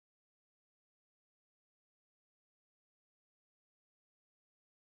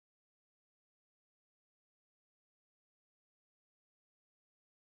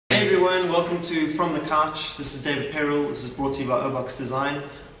everyone, welcome to From the Couch. This is David Perrell. This is brought to you by Obox Design.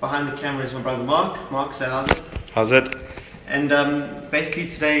 Behind the camera is my brother Mark. Mark, say how's it? How's it? And basically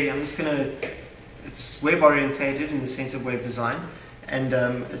today I'm just gonna, it's web orientated in the sense of web design, and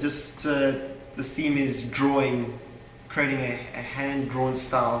the theme is drawing, creating a hand-drawn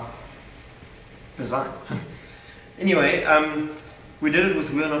style design. Anyway, we did it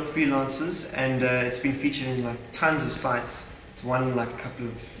with We're Not Freelancers, and it's been featured in like tons of sites. It's won like a couple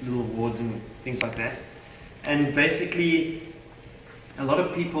of little awards and things like that. And basically, a lot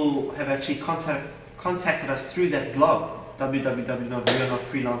of people have actually contacted us through that blog,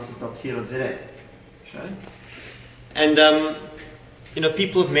 www.wearenotfreelancers.co.za. And you know,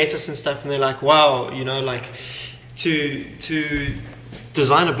 people have met us and stuff, and they're like, "Wow, you know, like to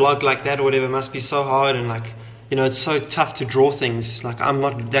design a blog like that or whatever must be so hard, and like, you know, it's so tough to draw things. Like, I'm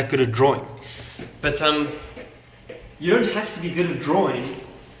not that good at drawing." But you don't have to be good at drawing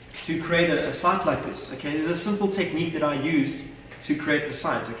to create a site like this, okay? There's a simple technique that I used to create the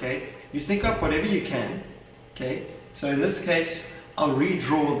site, okay? You think up whatever you can, okay? So in this case, I'll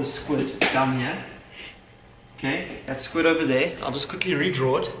redraw the squid down here, okay? That squid over there, I'll just quickly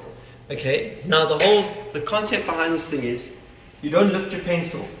redraw it, okay? Now the concept behind this thing is, you don't lift your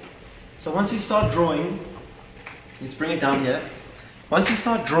pencil. So once you start drawing, let's bring it down here. Once you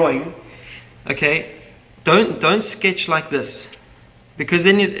start drawing, okay, don't sketch like this, because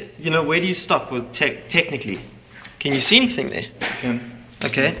then you know, where do you stop with technically? Can you see anything there? I can.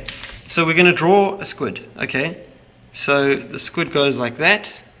 Okay, so we're going to draw a squid. Okay, so the squid goes like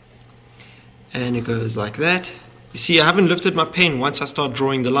that, and it goes like that. You see, I haven't lifted my pen once I start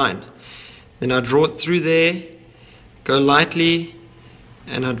drawing the line. Then I draw it through there, go lightly,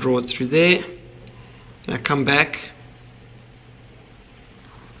 and I draw it through there, and I come back.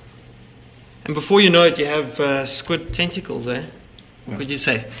 And before you know it, you have squid tentacles there. What would you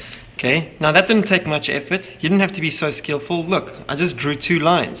say? Okay, now that didn't take much effort. You didn't have to be so skillful. Look, I just drew two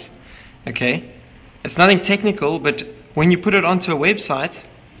lines. Okay, it's nothing technical, but when you put it onto a website,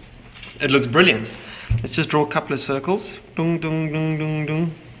 it looks brilliant. Let's just draw a couple of circles. Dung, dung, dung, dung,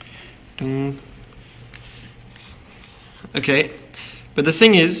 dung, dung. Okay, but the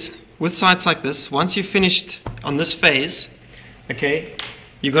thing is, with sites like this, once you've finished on this phase, okay,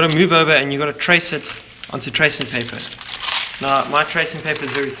 you've got to move over and you've got to trace it onto tracing paper. Now, my tracing paper is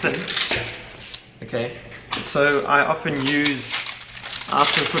very thin, okay, so I often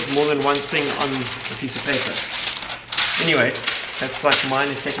put more than one thing on a piece of paper. Anyway, that's like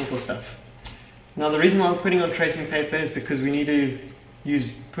minor technical stuff. Now, the reason why I'm putting on tracing paper is because we need to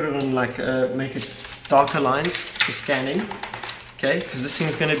put it on like, make it darker lines for scanning, okay, because this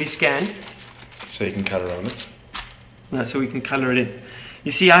thing's going to be scanned. So you can cut around it? No, so we can color it in. You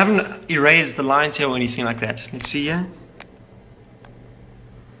see, I haven't erased the lines here or anything like that. Let's see here.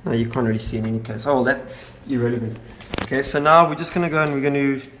 No, you can't really see in any case. Oh, that's irrelevant. Okay, so now we're just going to go and we're going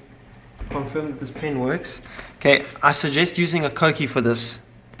to confirm that this pen works. Okay, I suggest using a Koki for this.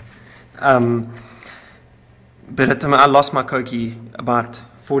 But at the moment, I lost my Koki about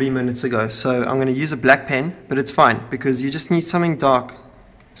 40 minutes ago. So I'm going to use a black pen, but it's fine because you just need something dark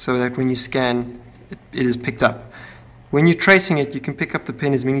so that when you scan, it is picked up. When you're tracing it, you can pick up the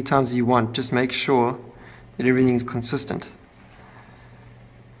pen as many times as you want. Just make sure that everything is consistent.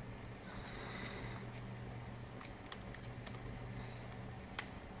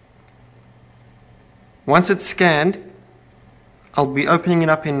 Once it's scanned, I'll be opening it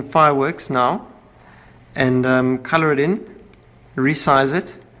up in Fireworks now and color it in, resize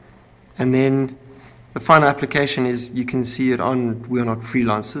it, and then the final application is you can see it on We're Not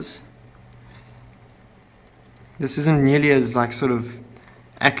Freelancers. This isn't nearly as like sort of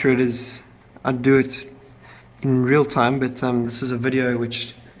accurate as I'd do it in real time, but this is a video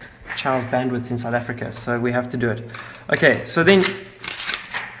which chows bandwidth in South Africa, so we have to do it. Okay, so then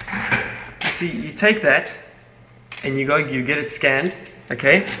you take that and you get it scanned,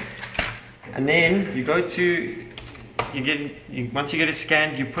 okay, and then you go to once you get it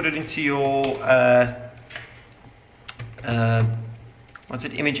scanned, you put it into your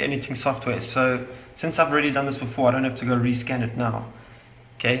image editing software. So since I've already done this before, I don't have to go rescan it now.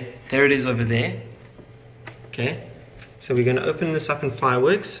 Okay, there it is over there. Okay, so we're going to open this up in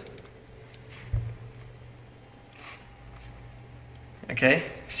Fireworks. Okay,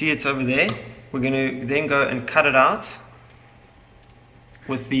 see it's over there. We're going to then go and cut it out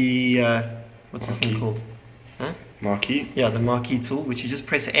with the, what's this thing called? Huh? Marquee? Yeah, the marquee tool, which you just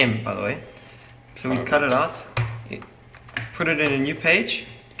press M, by the way. So we cut it out, put it in a new page.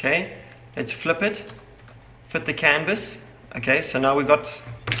 Okay, let's flip it, fit the canvas. Okay, so now we've got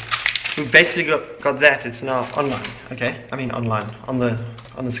we've basically got that. It's now online. Okay, I mean online on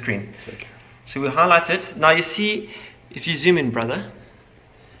the screen. Okay. So we highlight it. Now you see, if you zoom in, brother.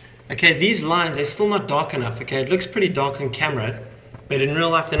 Okay, these lines, they're still not dark enough. Okay, it looks pretty dark on camera, but in real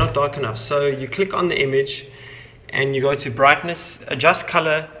life they're not dark enough. So you click on the image, and you go to brightness, adjust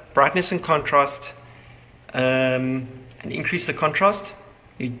color, brightness and contrast, and increase the contrast.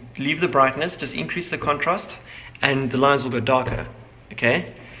 You leave the brightness, just increase the contrast, and the lines will go darker.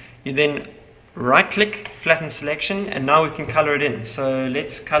 Okay. You then right click, flatten selection, and now we can color it in. So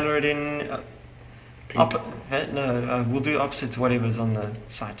let's color it in. We'll do opposite to whatever's on the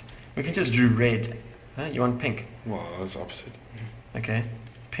site. We can just do red. You want pink? Well, that's opposite. Okay,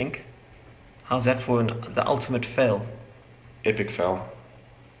 pink. How's that for the ultimate fail? Epic fail.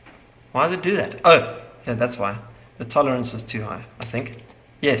 Why did it do that? Oh, yeah, that's why. The tolerance was too high, I think.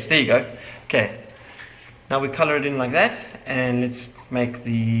 Yes, there you go. Okay. Now we color it in like that, and let's make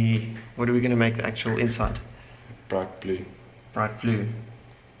the, what are we going to make the actual inside? Bright blue. Bright blue.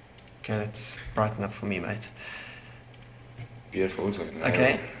 Okay, that's bright enough for me, mate. Beautiful.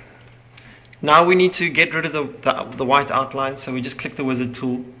 Okay. Now we need to get rid of the white outline, so we just click the wizard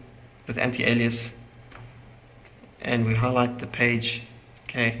tool with anti-alias, and we highlight the page.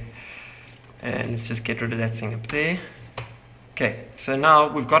 Okay. And let's just get rid of that thing up there. Okay, so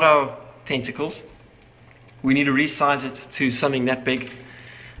now we've got our tentacles. We need to resize it to something that big.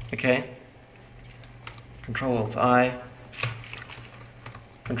 Okay. Control-Alt-I.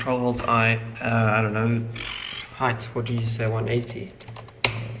 Control-Alt-I. I don't know. Height, what do you say, 180?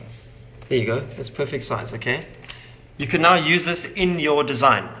 There you go, that's perfect size, okay? You can now use this in your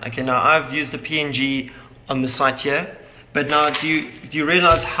design. Okay, now I've used a PNG on the site here, but now do you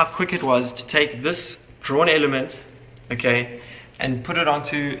realize how quick it was to take this drawn element, okay, and put it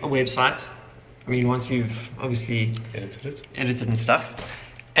onto a website? I mean, once you've obviously edited and stuff,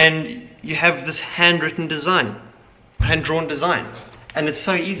 and you have this handwritten design, hand-drawn design, and it's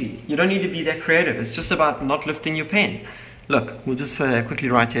so easy. You don't need to be that creative. It's just about not lifting your pen. Look, we'll just quickly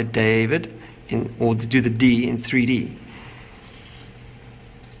write here David, or to do the D in 3D.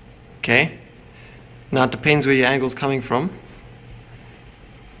 Okay. Now it depends where your angle's coming from.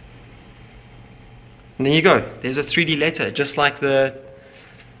 And there you go. There's a 3D letter, just like the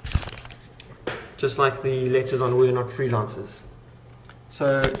letters on We're Not Freelancers.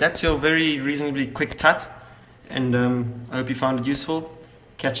 So that's your very reasonably quick tut, and I hope you found it useful.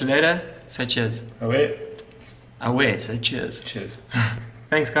 Catch you later. Say cheers. Away. Away. Say cheers. Cheers.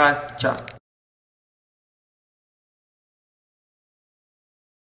 Thanks, guys. Ciao.